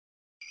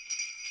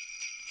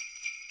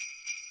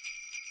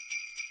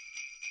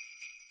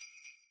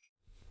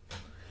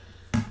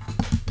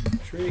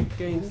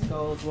Shrieking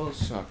skulls will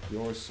suck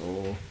your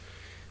soul.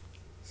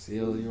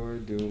 Seal your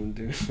doom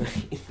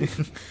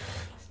tonight.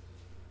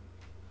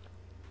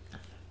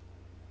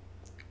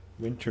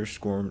 Winter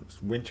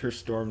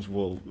storms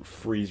will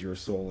freeze your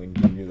soul and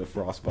give you the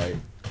frostbite.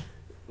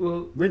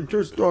 Well,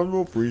 Winter storm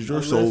will freeze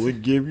your soul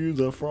and give you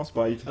the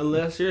frostbite.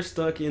 Unless you're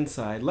stuck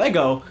inside.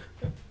 Lego!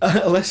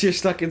 Unless you're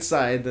stuck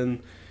inside,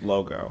 then...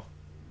 Logo.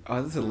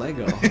 Oh, this is a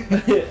Lego.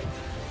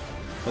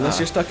 Unless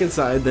you're stuck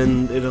inside,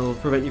 then it'll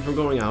prevent you from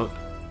going out.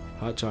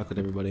 Hot chocolate,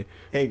 everybody.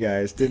 Hey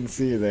guys, didn't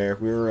see you there.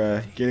 We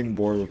were getting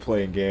bored of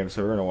playing games,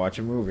 so we're gonna watch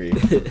a movie.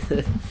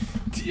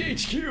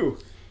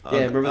 THQ!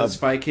 Yeah, remember the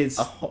Spy Kids?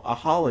 A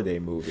holiday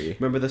movie.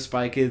 Remember the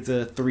Spy Kids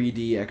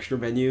 3D extra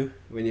menu?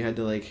 When you had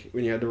to,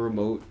 when you had the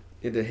remote,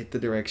 you had to hit the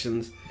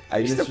directions at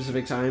a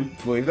specific time?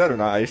 Believe that or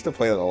not, I used to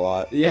play that a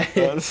lot. Yeah.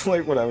 It's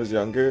like when I was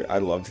younger, I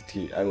loved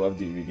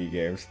DVD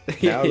games.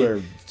 Now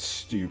they're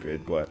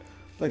stupid, but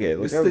look at it.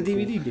 It's the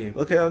DVD game.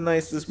 Look how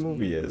nice this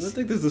movie I don't is.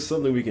 think this is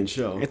something we can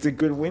show. It's a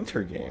good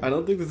winter game. I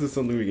don't think this is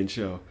something we can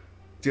show.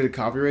 To get a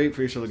copyright,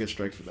 pretty sure they'll get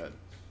striked for that.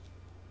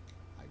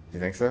 You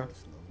think so?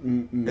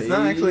 Maybe? It's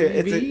not actually.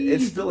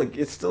 It's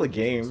still a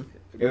game.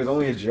 It was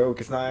only a joke.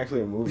 It's not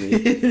actually a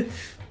movie.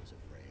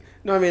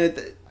 No, I mean,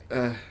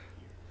 I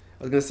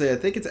was gonna say I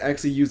think it's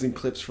actually using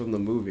clips from the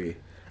movie.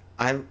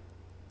 I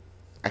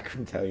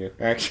couldn't tell you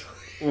actually.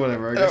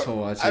 Whatever. I guess we'll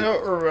watch it. I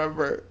don't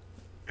remember.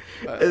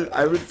 I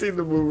haven't seen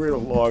the movie in a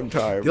long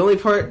time. The only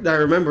part that I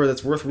remember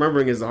that's worth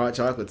remembering is the hot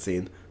chocolate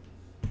scene.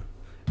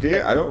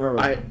 Yeah, I don't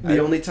remember. I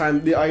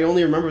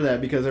only remember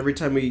that because every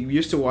time we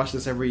used to watch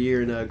this every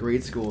year in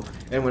grade school,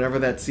 and whenever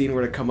that scene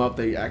were to come up,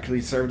 they actually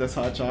served us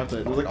hot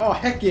chocolate. It was like, oh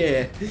heck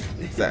yeah!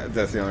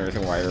 That's the only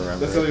reason why I remember.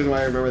 That's the only reason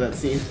why I remember that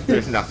scene.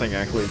 There's nothing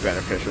actually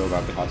beneficial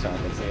about the hot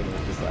chocolate scene.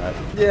 It's just that.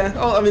 Yeah.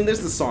 Oh, I mean,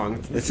 there's the song.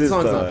 The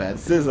song's not bad.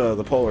 This is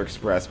the Polar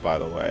Express, by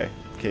the way,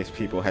 in case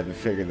people hadn't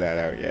figured that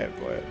out yet.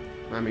 But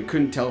I mean,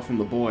 couldn't tell from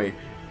the boy,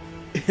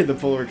 the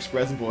Polar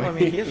Express boy. Well, I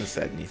mean, he hasn't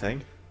said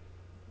anything.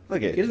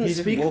 Look at it. He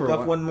just woke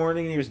up one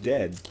morning and he was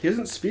dead. He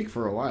doesn't speak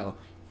for a while.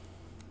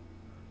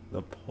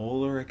 The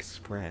Polar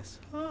Express.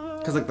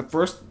 Because the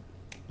first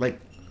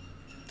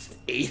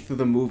eighth of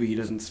the movie, he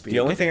doesn't speak.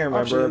 The only thing I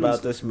remember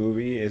about this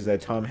movie is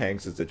that Tom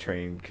Hanks is a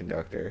train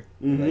conductor.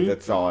 Mm-hmm.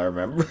 That's all I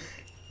remember.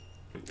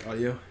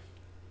 Audio.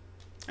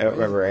 I don't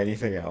remember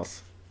anything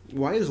else.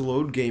 Why is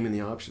load game in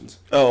the options?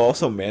 Oh,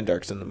 also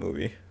Mandark's in the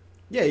movie.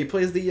 Yeah, he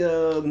plays the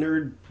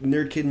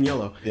nerd kid in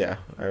yellow. Yeah,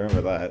 I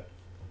remember that.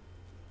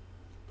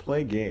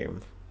 Play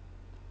game.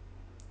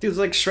 Dude, it's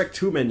like Shrek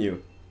 2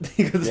 menu.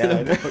 Yeah,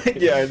 I know.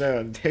 Yeah, I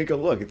know. Take a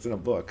look. It's in a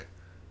book.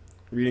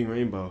 Reading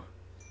Rainbow.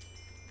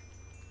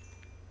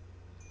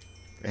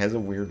 It has a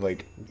weird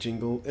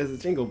jingle.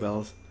 It's jingle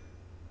bells.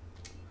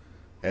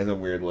 It has a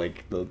weird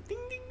little ding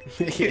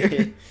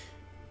ding.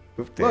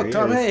 Oop, look,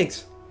 Tom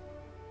Hanks.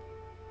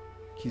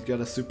 He's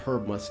got a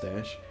superb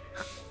mustache.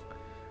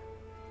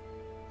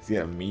 He's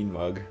got a mean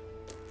mug.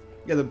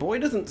 Yeah, the boy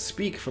doesn't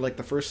speak for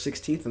the first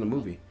 16th in the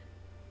movie.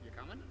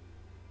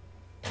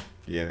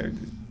 Yeah.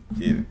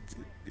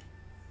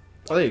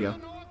 Oh, there you go.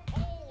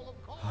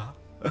 Huh?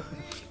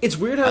 It's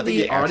weird how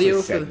the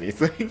audio for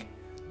the...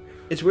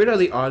 It's weird how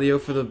the audio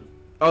for the...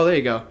 Oh, there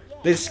you go.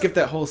 They skipped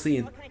that whole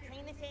scene. What kind of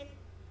train this is?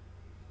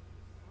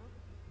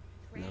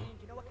 Train? No. Do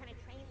you know what kind of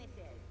train this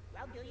is?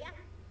 Well, do ya?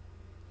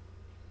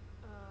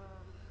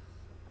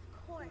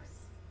 Of course.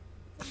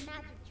 It's a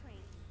magic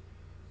train.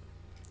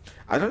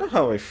 I don't know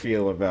how I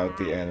feel about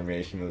the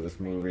animation of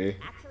this movie.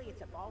 Actually,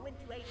 it's a Baldwin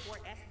 284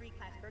 S3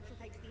 class virtual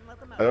type steam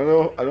locomotive.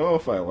 I don't know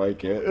if I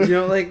like it. You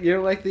don't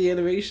like the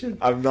animation?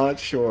 I'm not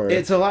sure.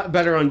 It's a lot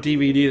better on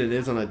DVD than it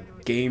is on a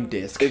game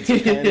disc. It's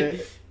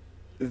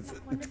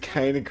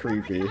kind of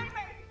creepy.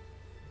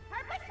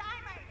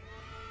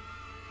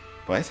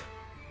 What?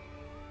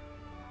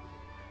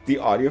 The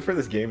audio for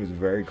this game is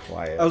very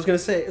quiet. I was gonna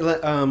say,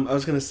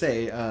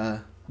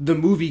 the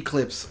movie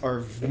clips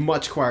are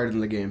much quieter than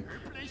the game.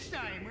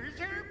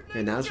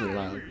 And now it's really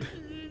loud.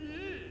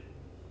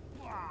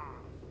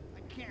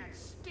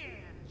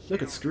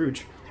 Look at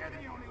Scrooge.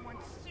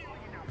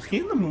 Is he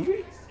in the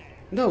movie?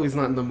 No, he's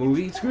not in the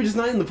movie. Scrooge is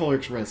not in the Polar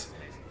Express.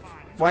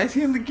 Why is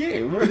he in the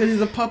game? Because he's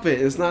a puppet.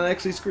 It's not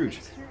actually Scrooge.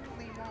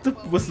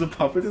 Was the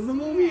puppet in the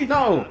movie?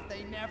 No!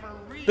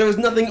 There was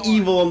nothing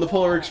evil on the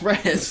Polar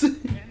Express.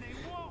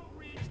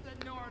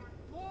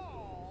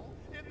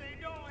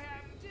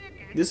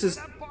 This is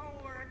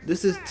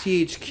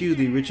THQ,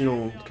 the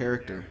original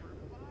character.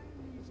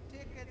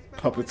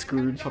 Puppet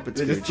Scrooge. Puppet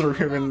They Scrooge. just threw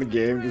him in the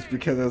game just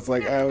because it's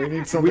like, oh, we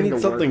need something to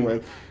work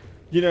with.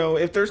 You know,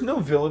 if there's no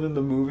villain in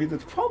the movie,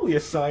 that's probably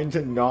a sign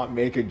to not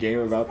make a game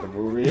about the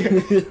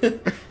movie.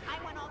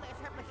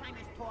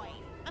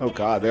 Oh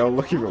god, they all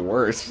look even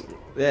worse.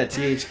 Yeah,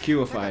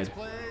 THQ-ified.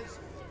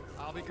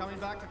 I'll be coming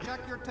back to check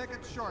your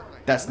tickets shortly.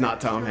 That's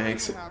not Tom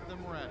Hanks. Have them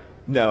ready.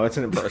 No, it's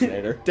an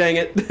impersonator. Dang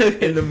it.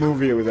 In the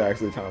movie, it was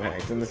actually Tom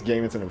Hanks. In this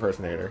game, it's an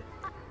impersonator.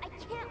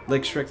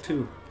 Like Shrek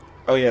 2.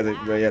 Oh yeah,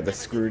 the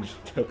Scrooge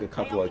took a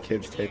couple of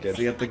kids' tickets.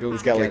 So you have to go.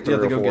 He's got like 3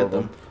 or 4 of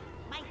them.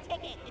 My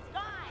ticket, it's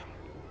gone.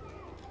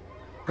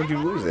 How'd you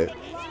lose it?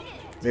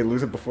 They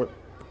lose it before.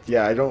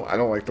 Yeah, I don't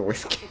like the way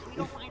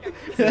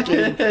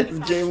this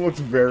game looks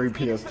very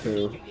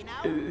PS2.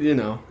 You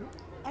know,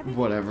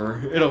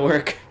 whatever. It'll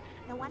work.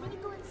 Now why don't you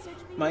go and search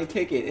for My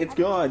ticket, it's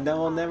gone.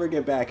 Now I'll never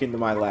get back into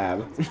my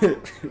lab.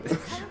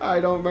 I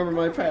don't remember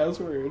my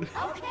password.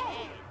 Okay.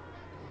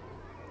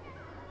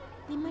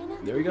 They might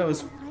not There he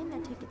goes. find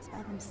their tickets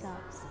by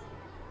themselves.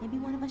 Maybe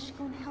one of us should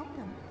go and help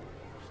them.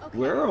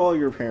 Where are all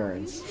your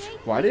parents?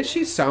 Why does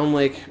she sound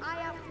like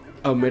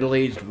a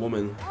middle-aged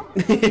woman?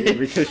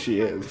 Because she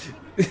is.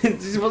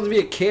 She's supposed to be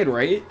a kid,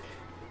 right?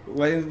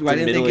 Why didn't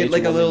they get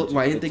like a little?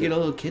 Why didn't they get a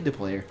little kid to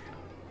play her?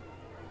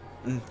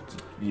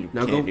 You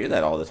Now can't go- do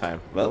that all the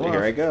time. Well, Go here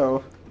off. I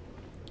go.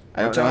 I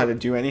don't Watch know how out. to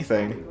do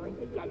anything.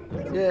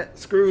 Yeah,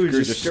 Scrooge Scrooge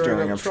is is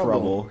stirring up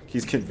trouble.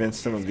 He's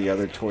convinced some of the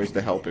other toys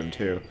to help him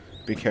too.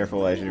 Be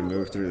careful as you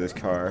move through this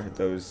car.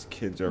 Those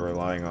kids are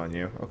relying on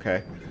you.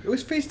 Okay. It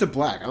was face to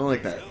black. I don't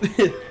like that.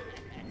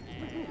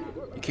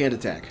 You can't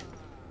attack.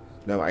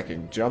 No, I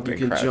can jump You and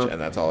can crouch, jump. and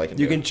that's all I can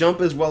do. You can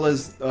jump as well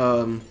as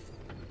Oh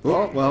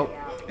well.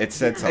 It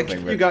said something.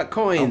 You but- got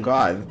coin. Oh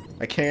God,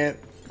 I can't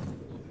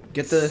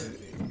Get the.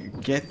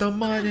 get the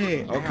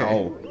money. Okay.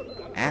 Ow.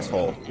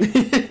 Asshole.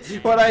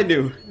 What'd I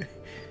do?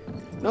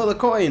 No, the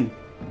coin.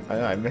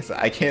 I miss it.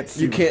 I can't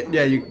see. You can't.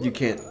 Yeah, you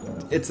can't.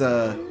 It's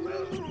a.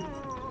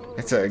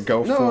 It's a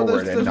go No, forward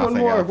there's and one nothing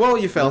more. else. Whoa,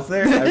 you fell.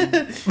 there?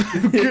 I'm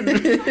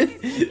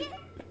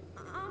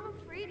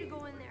afraid to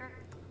go in there.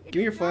 Give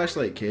me your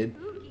flashlight, kid.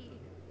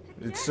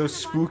 It's so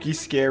spooky,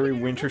 scary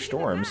winter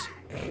storms.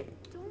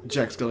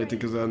 Jack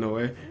Skellington is on the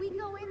way. If we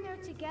go in there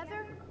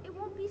together, it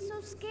won't be so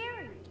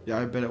scary. Yeah,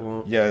 I bet it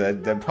won't. Yeah,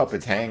 that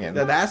puppet's hanging.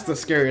 That's the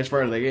scariest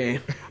part of the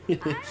game. I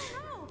don't know.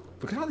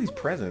 Look at all these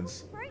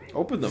presents.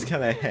 Open them. Just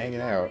kind of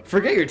hanging out.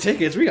 Forget your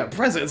tickets. We got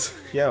presents.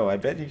 Yo, I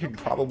bet you could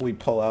probably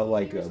pull out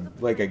like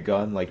a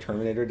gun like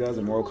Terminator does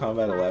in Mortal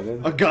Kombat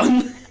 11. A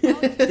gun.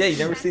 Yeah, you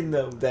never seen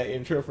that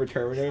intro for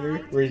Terminator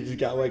where he's just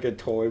got like a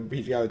toy,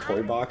 he's got a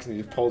toy box and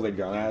he just pulls a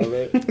gun out of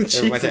it. And a bunch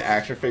of Jesus.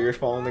 action figures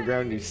fall on the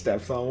ground and he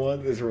steps on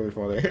one. It's really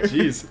funny.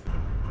 Jeez.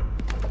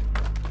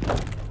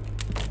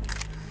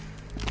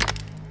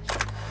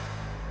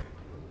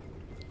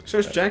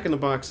 Search Jack in the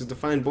Boxes to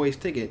find Boy's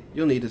ticket.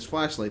 You'll need his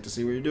flashlight to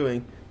see what you're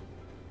doing.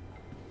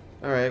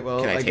 Alright,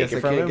 well, Can I I take guess it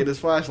I from can't him? get his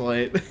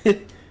flashlight. Give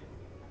me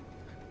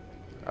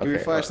your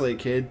Okay, flashlight,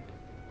 kid.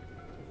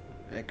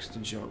 X to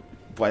jump.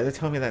 Why did they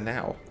tell me that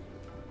now?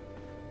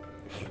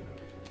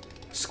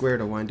 Square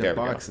to wind There up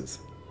we go. boxes.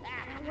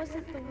 That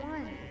wasn't the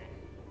one.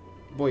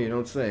 Boy, you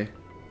don't say.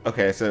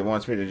 Okay, so it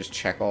wants me to just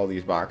check all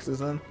these boxes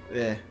then?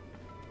 Yeah.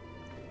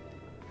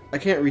 I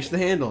can't reach the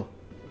handle.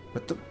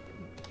 What the?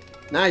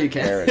 Now you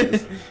can. There it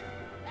is.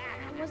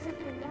 That wasn't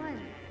the one.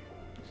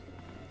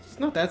 It's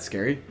not that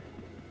scary.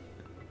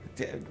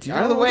 Do you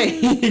Out of the know-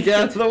 way! Get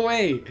out of the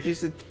way!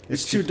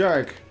 It's too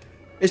dark.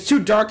 It's too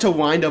dark to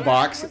wind a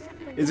box.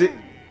 Is it?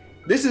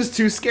 This is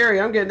too scary.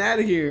 I'm getting out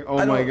of here. Oh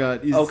I my don't-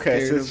 god. He's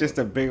Okay, scared so it's of- just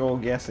a big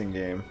old guessing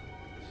game.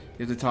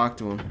 You have to talk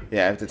to him.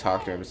 Yeah, I have to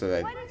talk to him so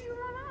that. Why did you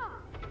run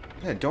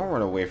off? Yeah, don't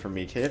run away from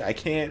me, kid. I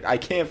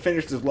can't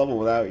finish this level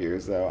without you.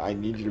 So I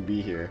need you to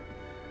be here.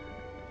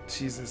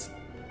 Jesus.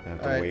 I have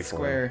to Alright, wait for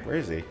square. him. Where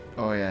is he?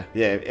 Oh yeah.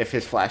 Yeah, if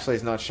his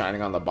flashlight's not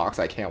shining on the box,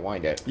 I can't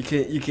wind it.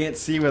 You can't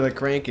see where the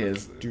crank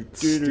is.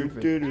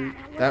 Stupid.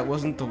 That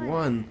wasn't the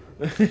one.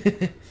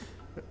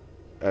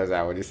 Is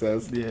that what he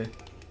says? Yeah.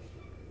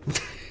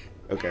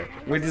 Okay.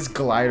 We just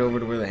glide over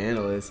to where the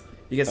handle is.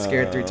 He gets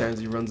scared 3 times.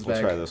 He runs We'll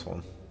back. try this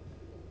one.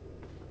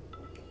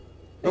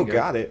 There Oh, you go.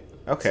 got it.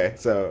 Okay,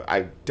 so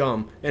I.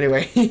 Dumb.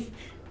 Anyway.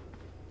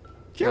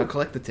 Now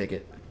collect the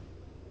ticket.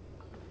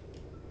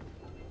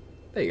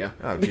 There you go.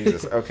 Oh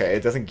Jesus. Okay,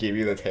 it doesn't give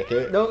you the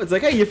ticket. No, it's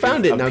like, hey, you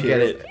found it. Up Now here.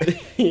 get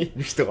it.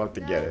 You still have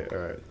to get it. All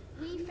right.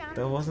 We found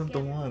That it wasn't the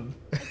together. one.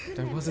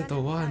 That wasn't the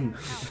one.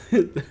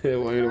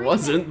 Well, I mean, it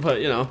wasn't, but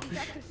you know.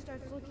 Decker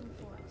starts looking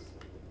for us.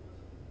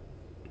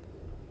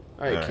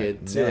 Alright, Alright,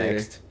 kid. See you later.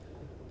 next.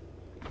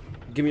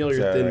 Give me all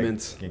your So, thin like,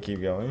 mints. Can you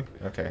keep going?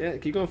 Okay. Yeah,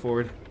 keep going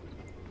forward.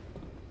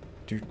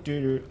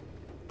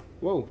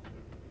 Whoa.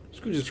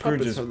 Scrooge's Scrooge's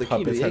puppets have the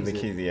key to the have the key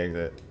exit. to the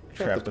exit.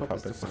 Trap the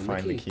puppets to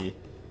find the key.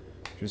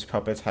 Scrooge's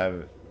puppets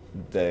have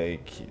the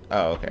key.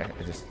 Oh, okay.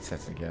 It just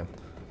says it again.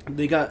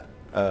 They got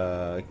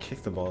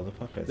Kick the ball of the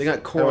puppets. they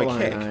got How do I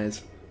Coraline kick?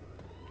 eyes.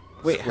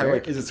 Wait, how do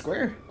Square? I? Is it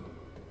square?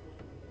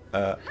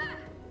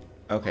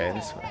 Okay,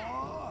 this way.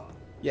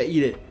 Yeah,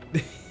 eat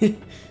it.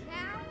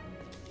 Now,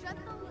 shut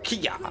the lid.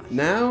 Kia!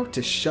 Now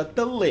to shut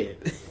the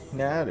lid.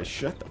 Now to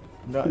shut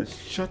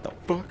the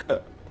fuck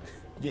up.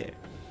 Yeah.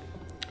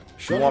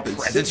 Shut You up want and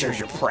presents? sit Here's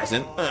down. your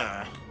present.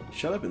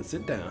 Shut up and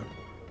sit down.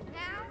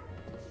 Now,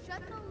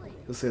 shut the lid.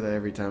 He'll say that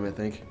every time, I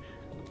think.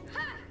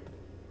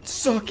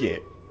 Suck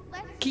it.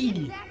 Let's Key.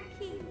 get that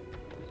key.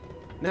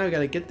 Now we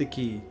gotta get the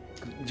key.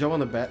 Jump on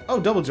the bat. Oh,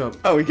 double jump.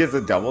 Oh, he gets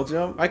a double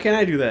jump? Why can't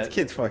I do that?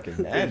 Kid's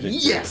fucking magic.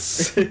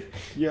 Yes!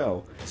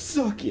 Yo,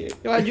 suck it.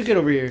 Yo, how'd you get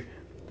over here?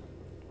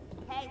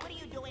 Hey, what are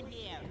you doing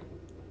here?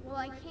 Well,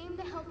 I came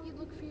to help you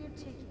look for your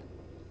ticket.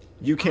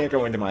 You can't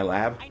go into my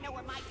lab. I know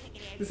where my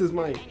ticket is. This is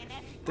my And an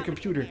the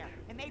computer.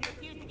 And they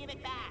refuse to give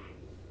it back.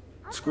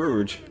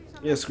 Scrooge.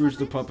 Yeah, Scrooge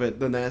the puppet,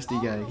 the nasty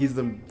guy. He's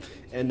the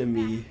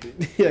enemy,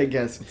 I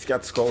guess. He's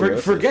got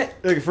scoliosis.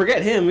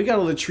 Forget him. We got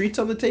all the treats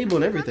on the table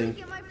and I'm gonna everything.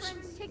 get my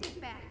friend's ticket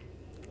back.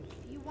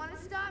 You want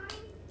to stop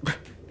me?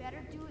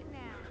 Better do it now.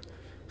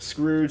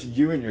 Scrooge,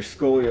 you and your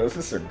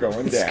scoliosis are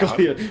going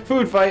down.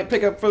 Food fight.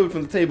 Pick up food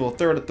from the table.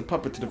 Throw it at the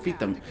puppet to defeat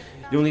them.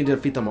 You'll need to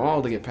defeat them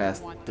all to get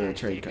past the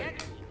trade cut.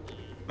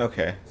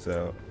 Okay,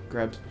 so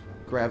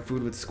Grab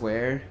food with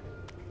square.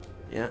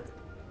 Yeah.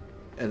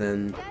 And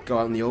then go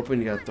out in the open.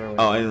 You gotta throw it.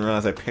 oh, I didn't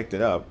realize I picked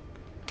it up.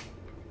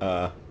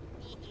 There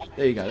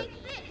you got it.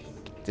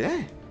 Did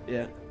I?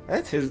 Yeah.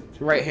 That's His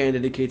right hand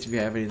indicates if you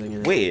have anything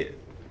in it. Wait,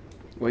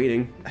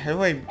 Waiting. how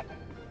do I?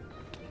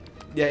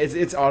 Yeah,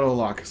 it's auto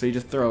lock, so you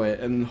just throw it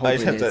and hope I it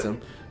just have hits to.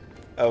 him.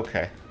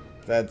 Okay,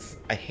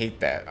 I hate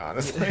that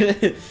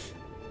honestly.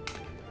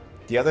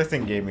 The other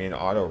thing gave me an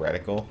auto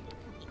reticle.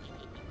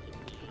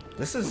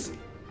 This is.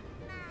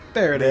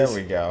 There it There is.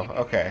 we go.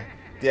 Okay.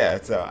 Yeah.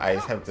 So I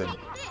just have to.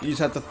 You just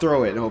have to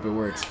throw it and hope it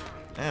works.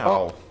 Ow.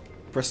 Oh.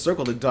 Press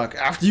circle to duck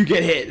after you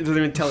get hit. It doesn't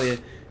even tell you.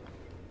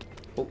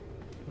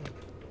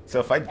 So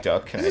if I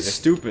duck, can I This is just?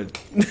 stupid.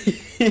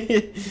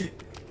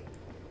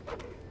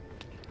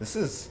 This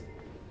is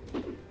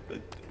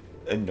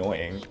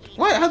annoying.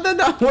 What? How'd that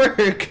not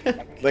work?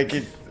 Like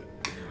it.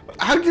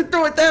 How'd you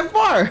throw it that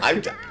far?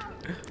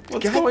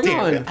 What's God going damn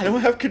on? it. I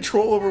don't have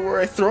control over where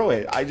I throw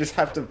it. I just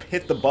have to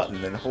hit the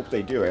button and hope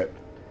they do it.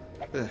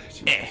 Ugh,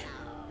 jeez.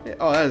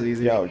 Oh, that was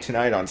easy. Yo,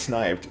 tonight on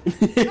Sniped.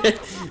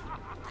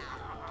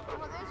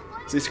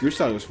 See, Scrooge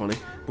thought it was funny.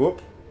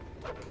 Whoop.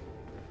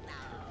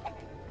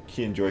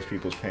 He enjoys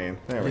people's pain.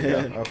 There we go.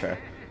 Okay.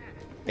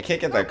 I can't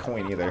get that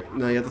coin either.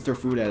 No, you have to throw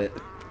food at it.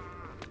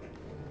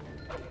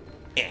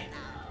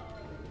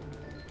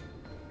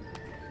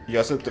 You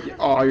also have to.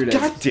 Oh, you're dead.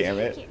 God damn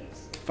it.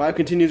 5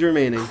 continues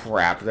remaining.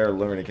 Crap, there are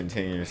limited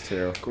continues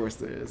too. Of course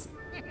there is.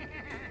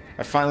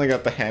 I finally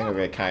got the hang of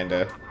it,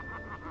 kinda.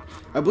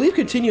 I believe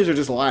continues are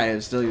just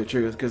lives, to tell you the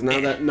truth, because now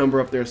that number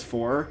up there is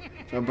 4.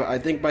 So, but I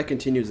think by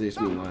continues they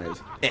just mean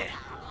lives.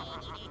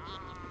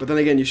 But then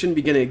again, you shouldn't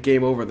be getting a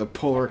game over the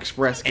Polar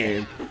Express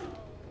game.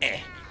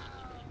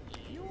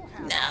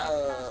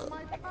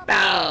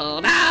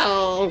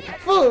 No!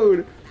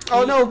 Food!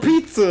 Oh no,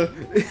 pizza!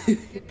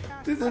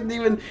 This isn't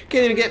even,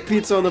 can't even get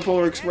pizza on the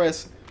Polar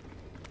Express.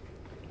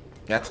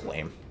 That's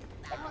lame.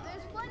 Well,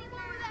 there's plenty more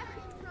where that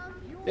came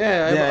from.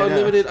 Yeah, Yeah,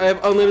 I I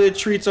have unlimited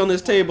treats on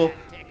this table.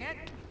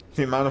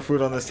 The amount of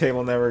food on this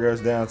table never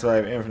goes down, so I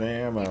have infinite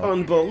ammo.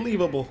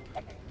 Unbelievable.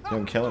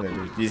 I'm killing it,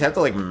 dude. You just have to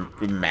like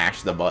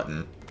mash the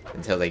button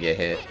until they get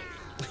hit.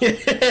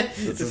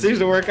 It seems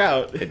to work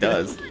out. It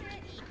does.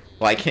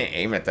 Well, I can't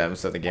aim at them,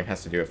 so the game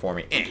has to do it for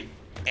me.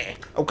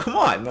 Oh, come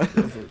on!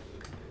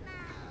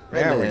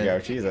 There we go,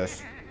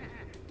 Jesus.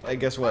 I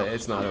guess what?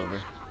 It's not over.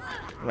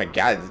 Oh my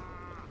god.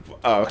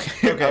 Oh,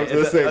 okay. I was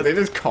gonna say, they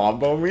just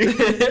combo me?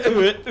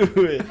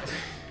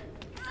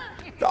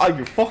 Oh,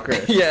 you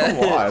fucker. Yeah.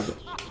 Come on.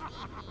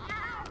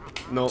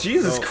 No.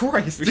 Jesus no.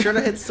 Christ. Be sure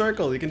to hit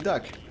circle. You can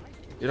duck.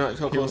 You're not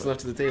so close enough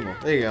to the table.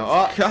 There you go.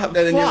 Oh, God,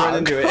 then you run fuck,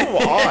 into it. come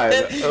on.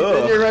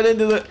 Then you run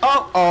into the.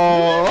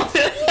 Oh.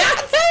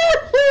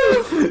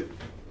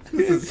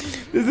 This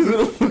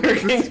isn't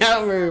working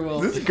out very well.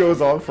 This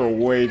goes on for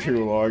way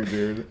too long,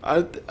 dude.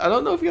 I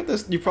don't know if you have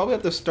to. You probably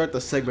have to start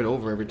the segment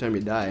over every time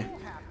you die.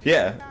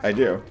 Yeah, I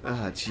do.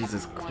 Ah,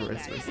 Jesus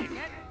Christ.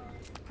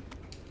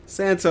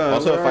 Santa.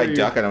 Also, where if I are you?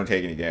 duck, I don't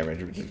take any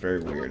damage, which is very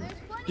weird.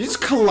 You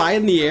just collide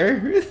in the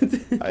air.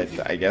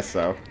 I guess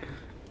so.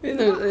 I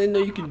didn't know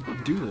you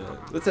could do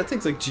that. That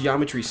takes like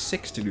geometry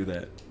 6 to do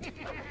that.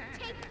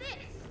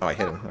 Oh, I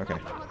hit him. Okay.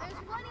 Well, there's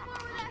plenty more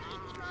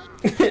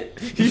where that came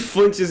from. He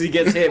flinches, he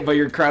gets hit, but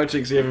you're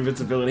crouching, so you have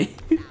invincibility.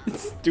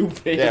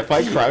 Stupid. Yeah, if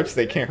I crouch,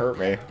 they can't hurt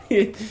me.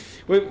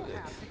 Wait,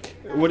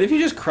 what if you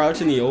just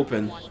crouch in the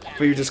open,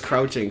 but you're just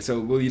crouching? So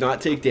will you not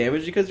take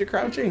damage because you're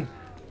crouching?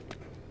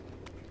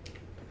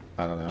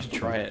 I don't know. You should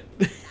try it.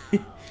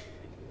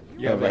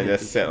 Yeah, if I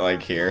just sit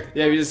like here.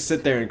 Yeah, you just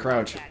sit there and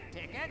crouch. I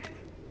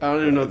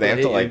don't even know if They have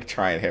to hit you. like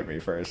try and hit me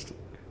first.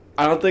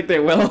 I don't think they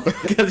will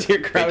because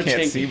you're crouching. They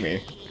can't see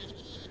me.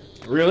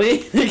 Really?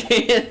 They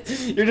can't.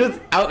 You're just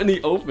out in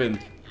the open.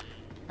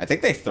 I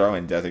think they throw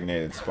in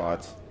designated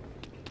spots.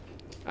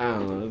 I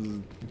don't know. This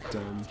is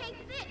dumb.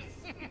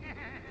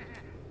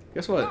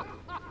 Guess what?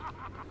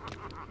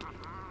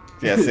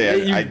 Yeah,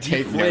 see, You I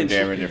take no flinch.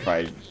 damage if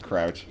I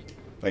crouch.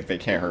 Like, they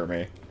can't hurt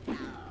me.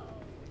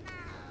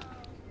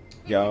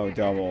 Go,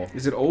 double.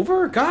 Is it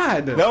over?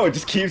 God. No, it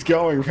just keeps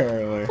going,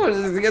 apparently. What,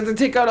 is it, you have to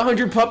take out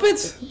 100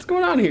 puppets? What's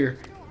going on here?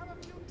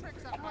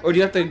 Or do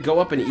you have to go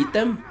up and eat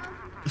them?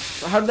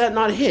 How did that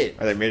not hit?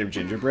 Are they made of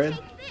gingerbread?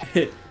 Do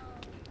you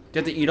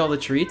have to eat all the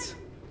treats?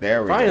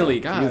 There we Finally,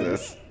 go. God.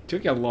 Jesus.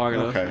 Took you long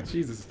enough. Okay.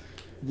 Jesus.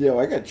 Yo,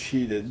 I got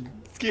cheated.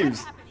 This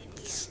game's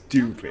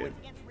stupid.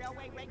 Against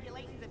railway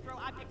regulations that throw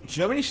objects Do you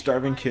know how many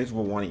starving kids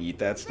will want to eat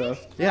that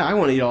stuff? Yeah, I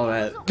want to eat all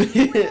that.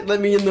 let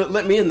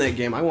me in that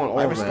game. I want all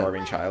I'm of a that.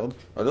 starving child.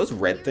 Are those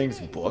red things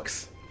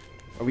books?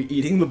 Are we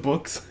eating the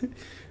books?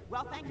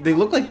 Well, thank you. They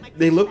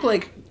look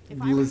like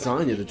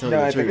lasagna to tell you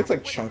No, the I think truth. it's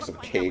like chunks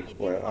of cake.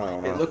 But I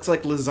don't know. It looks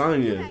like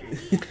lasagna. I'm gonna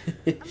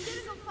go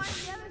find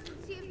the others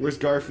and see if Where's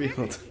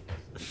Garfield?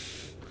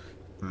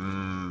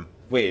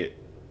 Wait,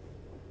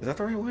 is that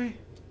the right way?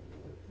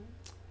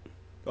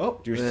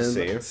 Oh, Do you wish to save?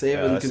 Save and save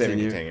and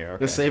continue. continue,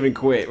 okay. Just save and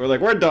quit. We're like,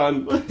 we're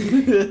done.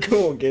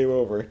 Cool, game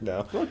over.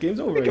 No. Well,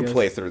 game's over. We I can guess.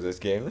 play through this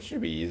game. This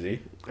should be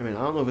easy. I mean, I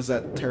don't know if it's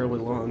that terribly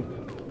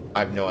long. I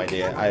have no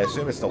idea. I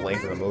assume it's the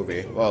length of the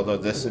movie. Well, though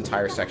this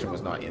entire section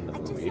was not in the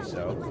movie,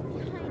 so.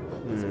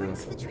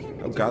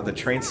 Oh god, the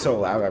train's so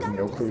loud. I have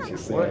no clue what you're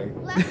saying.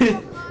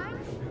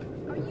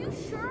 Are you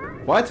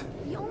sure? What?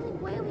 The only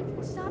way we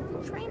can stop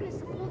the train is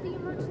to pull the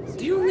emergency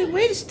The only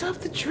way to stop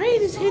the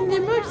train is hitting the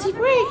emergency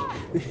brake.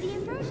 The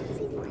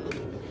emergency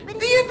brake. But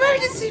The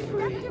emergency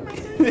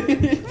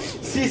brake.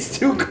 She's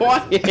too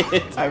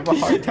quiet. I have a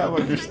hard time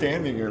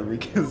understanding her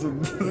because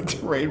of the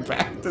train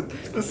back.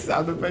 The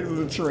sound effects of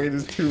the train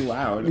is too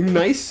loud.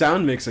 Nice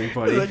sound mixing,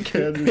 buddy. I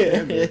can't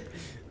understand it.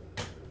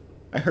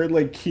 I heard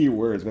like key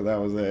words, but that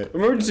was it.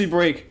 Emergency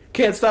brake.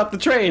 Can't stop the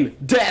train.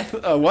 Death.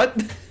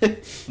 What?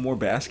 More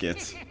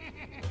baskets.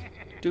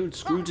 Dude,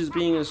 Scrooge is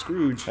being a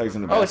Scrooge. Oh, he's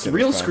in the Oh, it's basket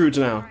real this time. Scrooge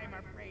now.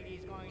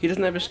 He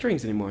doesn't have his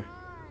strings anymore.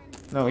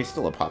 No, he's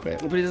still a puppet.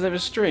 But he doesn't have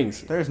his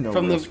strings. There's no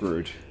From real the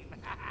Scrooge.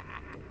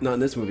 Not in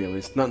this movie, at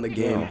least. Not in the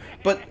game. No.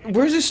 But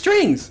where's his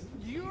strings?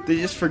 Did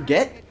he just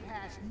forget?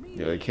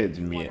 Yeah, the kid's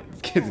mad.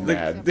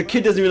 The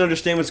kid doesn't even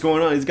understand what's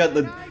going on. He's got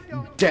the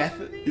death.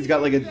 He's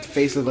got like a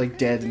face of like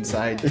dead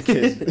inside.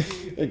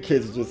 The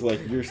kid's just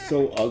like, you're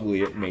so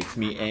ugly, it makes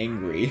me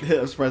angry.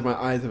 I'm surprised my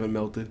eyes haven't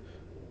melted.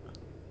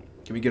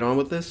 Can we get on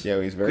with this? Yeah,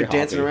 he's very Quit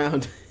dancing hoppy.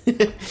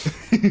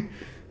 around.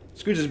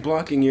 Scrooge is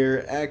blocking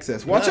your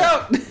access. Watch No.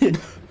 out!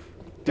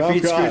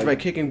 Defeat Scrooge God. by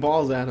kicking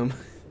balls at him.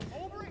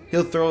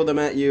 He'll throw them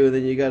at you, and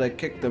then you gotta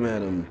kick them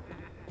at him.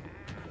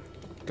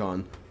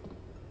 Gone.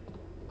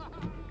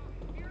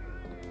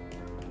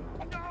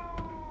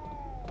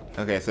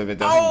 Okay, so if it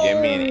doesn't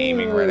give me an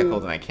aiming reticle,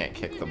 then I can't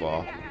kick the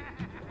ball.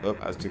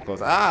 Oop, I was too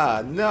close.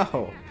 Ah,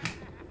 no!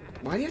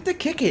 Why do you have to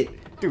kick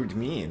it? Dude,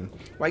 mean.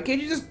 Why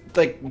can't you just,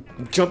 like,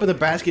 jump in the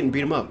basket and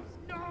beat him up?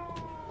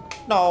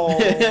 No!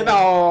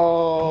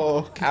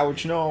 No!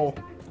 Ouch, no.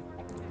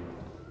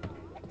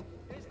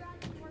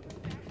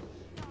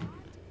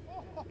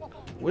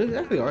 What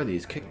exactly are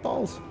these?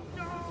 Kickballs?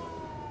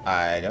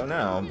 I don't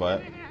know,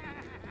 but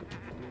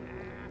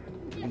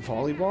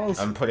Volleyballs?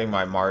 I'm putting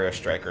my Mario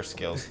Striker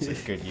skills to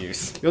good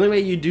use. The only way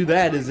you do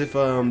that is if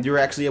you're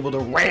actually able to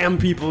ram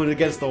people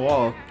against the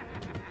wall.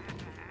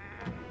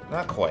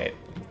 Not quite.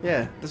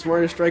 Yeah, this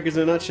Mario Strikers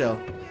in a nutshell.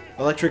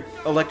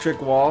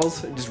 Electric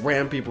walls, just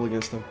ram people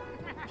against them.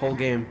 Whole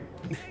game.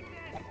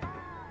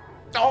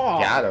 Oh!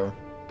 Got him.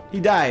 He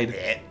died.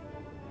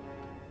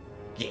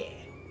 Yeah.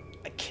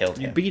 I killed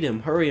You him. beat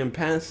him. Hurry and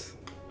pass.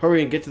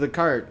 Hurry and get to the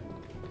cart.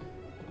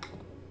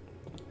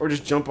 Or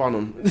just jump on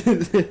him.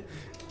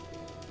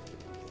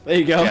 There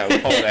you go.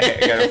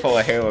 Gotta pull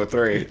a Halo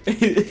 3.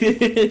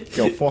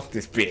 Go fuck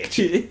this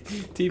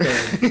bitch.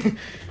 T-bag.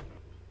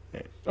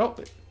 Oh.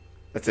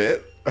 That's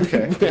it?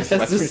 Okay. That's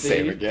Let's the me save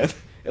save. again.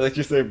 It lets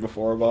you save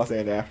before a boss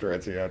and after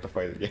it, so you have to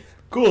fight again.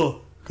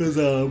 Cool. Cause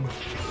oh.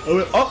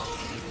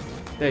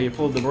 There, you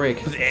pulled the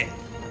brake. Wait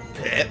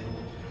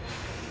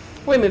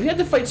a minute, if you had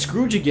to fight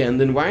Scrooge again,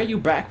 then why are you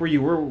back where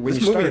you were when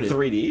This you movie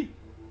started? in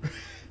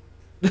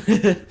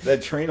 3D?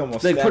 That train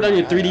almost Then stabbed put on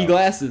your my 3D eye out.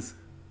 glasses.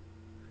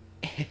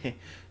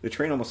 The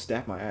train almost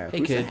stabbed my eye out. Hey,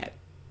 Who's kid. that?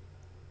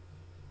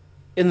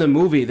 In the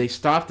movie, they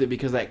stopped it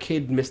because that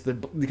kid missed the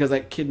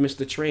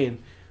train.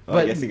 Oh, I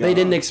But guess he they got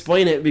didn't off.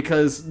 explain it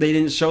because they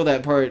didn't show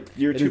that part.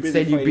 You're too busy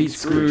Instead, you fighting beat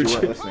Scrooge.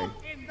 Scrooge. You weren't listening.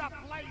 In the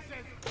places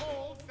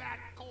hold that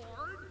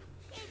cord.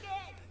 He did.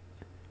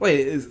 Wait,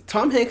 is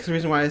Tom Hanks the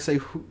reason why I say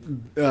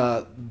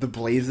the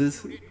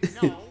Blazes?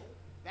 No,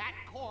 that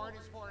cord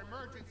is for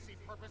emergency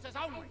purposes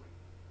only.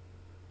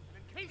 And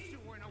in case you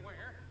weren't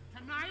aware,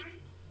 tonight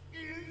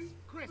is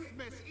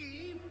Christmas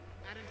Eve.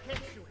 And in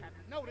case you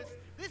haven't noticed,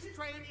 this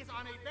train is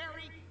on a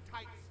very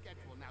tight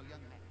schedule. Now,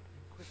 young man,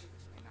 Christmas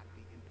may not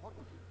be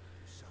important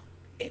to some.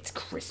 It's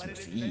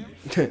Christmas Eve.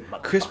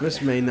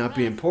 Christmas may not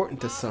be important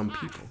to some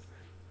people,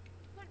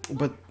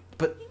 but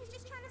He was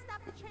just trying to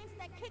stop the train so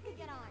that kid could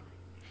get on.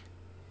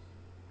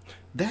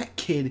 that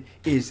kid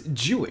is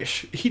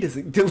Jewish. He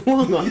doesn't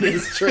belong on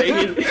this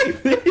train.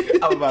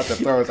 I'm about to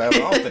throw his ass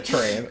off the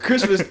train.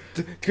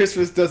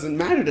 Christmas doesn't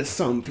matter to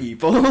some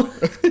people.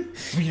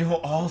 We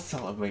don't all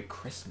celebrate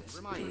Christmas,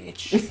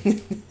 bitch.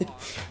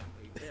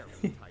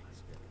 And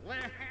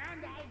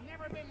I've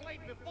never been late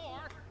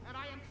before, and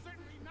I am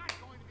certainly not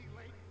going to be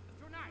late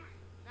tonight.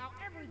 Now,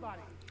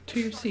 everybody, To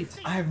your seats.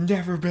 I've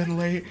never been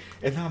late,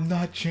 and I'm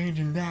not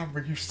changing that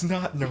for you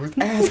snot-nosed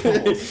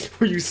assholes.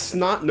 For you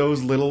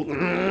snot-nosed little We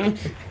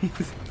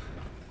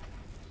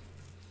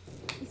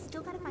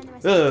still gotta find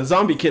the rest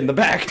zombie kid in the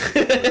back.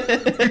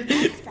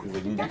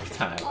 Next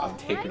time, I'm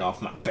taking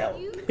off my belt.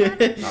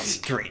 I'll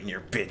straighten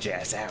your bitch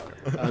ass out.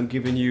 I'm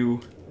giving you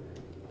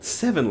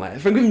 7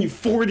 lashes. I'm giving you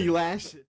 40 lashes.